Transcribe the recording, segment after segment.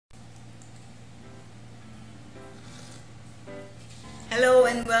Hello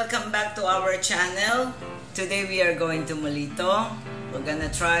and welcome back to our channel. Today we are going to Molito. We're gonna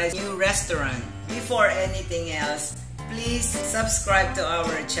try a new restaurant. Before anything else, please subscribe to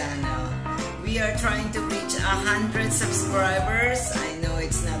our channel. We are trying to reach 100 subscribers. I know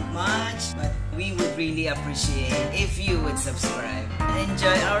it's not much, but we would really appreciate if you would subscribe.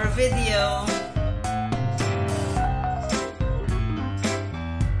 Enjoy our video.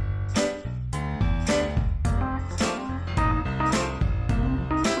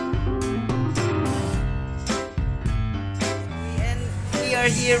 We are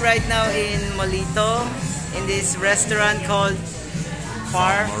here right now in Molito in this restaurant called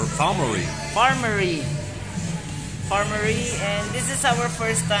Farmery. Farmery, and this is our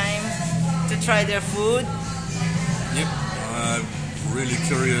first time to try their food. Yep, I'm really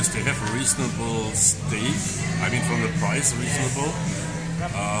curious. They have a reasonable steak. I mean, from the price, reasonable.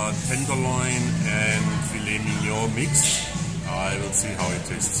 Tenderloin and filet mignon mix. I will see how it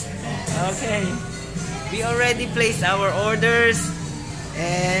tastes. Okay, we already placed our orders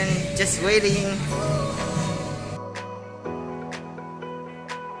and just waiting.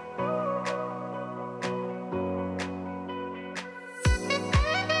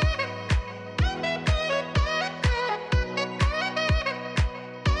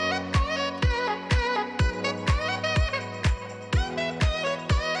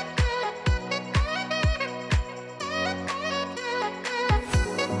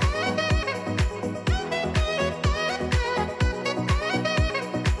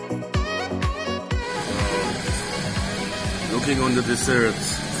 Looking on the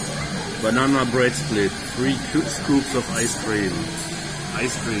desserts, banana bread split, 3 scoops of ice cream,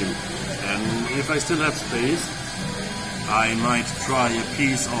 and if I still have space, I might try a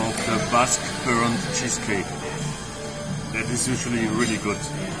piece of the Basque burnt cheesecake. That is usually really good.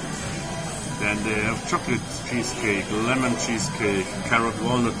 Then they have chocolate cheesecake, lemon cheesecake, carrot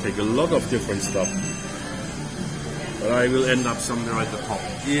walnut cake, a lot of different stuff. But I will end up somewhere at the top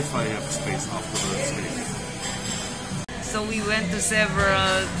if I have space after the steak. So we went to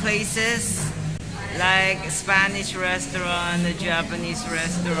several places, like a Spanish restaurant, a Japanese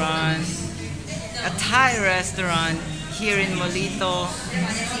restaurant, a Thai restaurant here in Molito.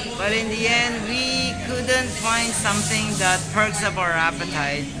 But in the end, we couldn't find something that perks up our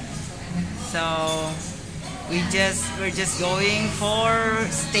appetite. So we're just going for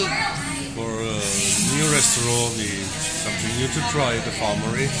steak. For a new restaurant, something new to try at the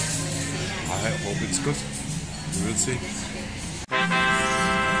Farmery. I hope it's good. We will see.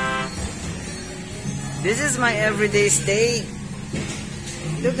 This is my everyday steak.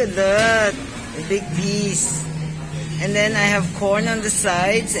 Look at that, a big piece. And then I have corn on the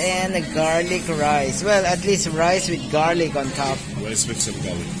sides and a garlic rice. Well, at least rice with garlic on top. Rice with some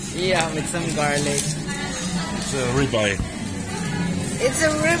garlic. Yeah, with some garlic. It's a ribeye. It's a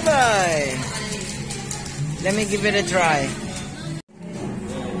ribeye. Let me give it a try.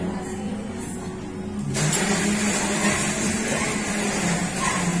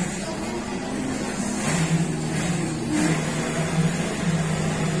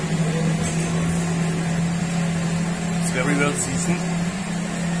 Very well seasoned,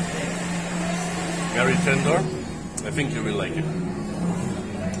 very tender. I think you will like it.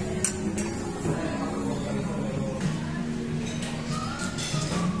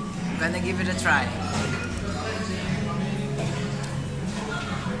 I'm gonna give it a try.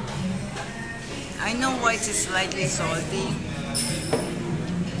 I know why it's slightly salty,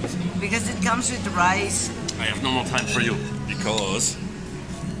 because it comes with rice. I have no more time for you, because...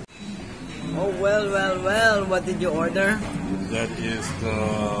 Oh, well, what did you order? That is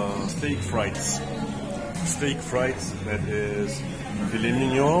the steak fries. Steak fries, that is filet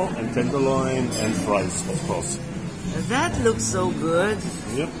mignon and tenderloin and fries, of course. That looks so good.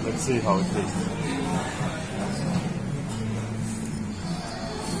 Yep, let's see how it tastes.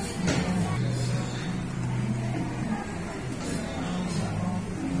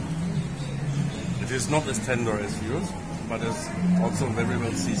 It is not as tender as yours, but it's also very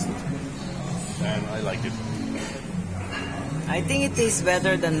well seasoned. And I like it. I think it tastes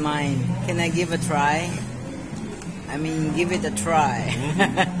better than mine. Can I give a try? I mean, give it a try.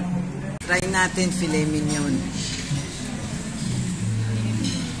 Try natin filet mignon.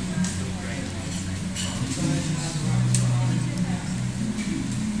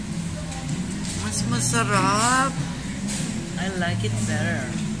 Mas masarap. I like it better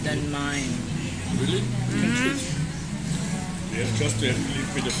than mine. Really? Yes, just to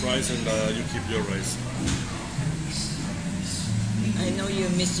leave me the fries and you keep your rice. I know you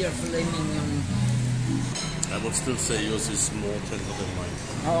miss your filet mignon. I would still say yours is more tender than mine.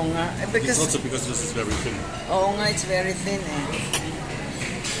 Oo nga. It's also because this is very thin. Oo nga, it's very thin eh.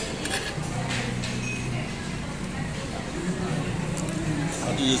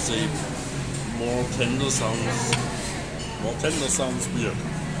 do you say? More tender sounds weird.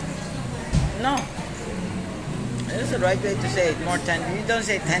 No. That's the right way to say it. More tender. You don't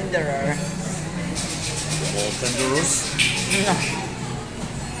say tenderer. More tenderous? No.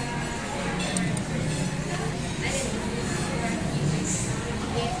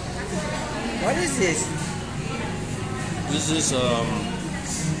 What is this? This is a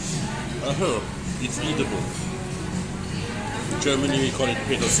herb. It's eatable. In Germany we call it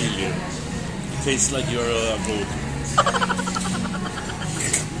petersilie. It tastes like you're a goat.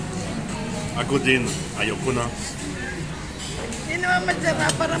 Agodin, ayokuna. Hindi naman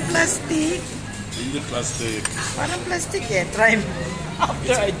masarap. Parang plastic. In the plastic. Parang plastic eh. Try mo.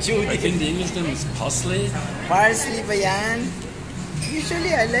 After I chewed I it. think the English name is parsley. Parsley ba yan?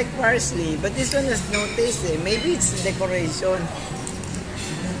 Usually I like parsley. But this one has no taste eh. Maybe it's decoration.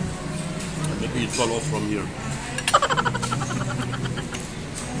 Maybe it fell off from here.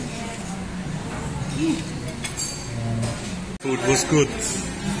 Food was good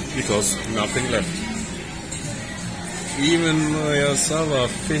because nothing left. Even Yasawa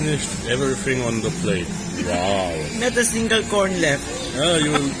finished everything on the plate. Wow! Not a single corn left.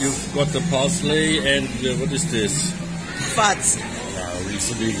 You've got the parsley and what is this? Fats. Wow,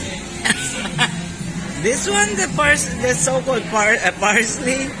 Riesling. This one, the so-called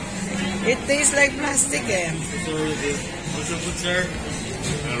parsley, it tastes like plastic eh. What's your food, sir?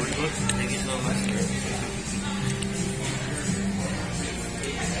 Very good. Thank you so much.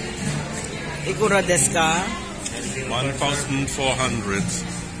 Ikura desu ka? 1,400.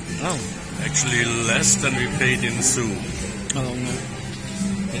 Oh. Actually less than we paid in Zoo. Oo nga.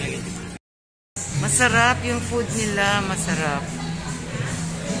 Masarap yung food nila, masarap.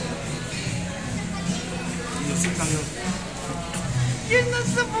 You're not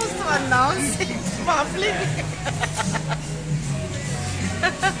supposed to announce it public.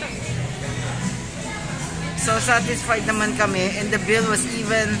 So satisfied naman kami, and the bill was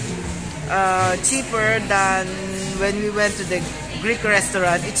even cheaper than when we went to the Greek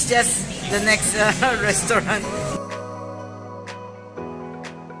restaurant. It's just the next restaurant.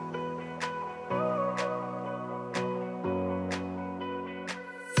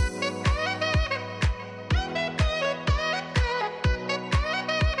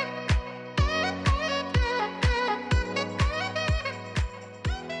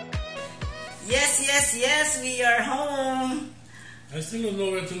 Yes, we are home. I still don't know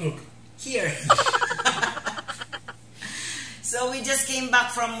where to look. Here. So we just came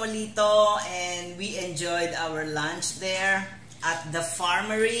back from Molito and we enjoyed our lunch there at the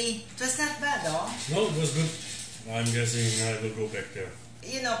Farmery. It was not bad, though. No, it was good. I'm guessing I will go back there.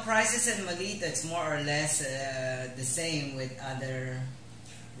 You know, prices in Molito, it's more or less the same with other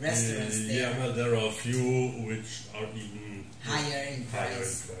restaurants there. Yeah, well, there are a few which are even higher in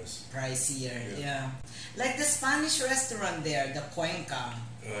price. Pricier, yeah. Like the Spanish restaurant there, the Cuenca.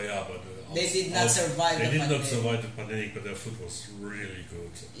 Yeah, but they did not survive the pandemic. They did not survive the pandemic, but their food was really good.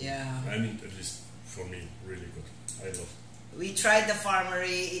 Yeah. I mean, at least for me, really good. I loved it. We tried the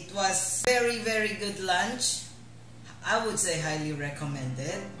Farmery. It was very, very good lunch. I would say highly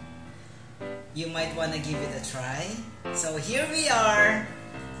recommended. You might want to give it a try. So here we are,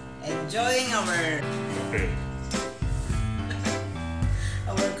 enjoying our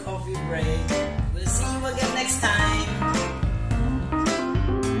coffee break. We'll see you again next time.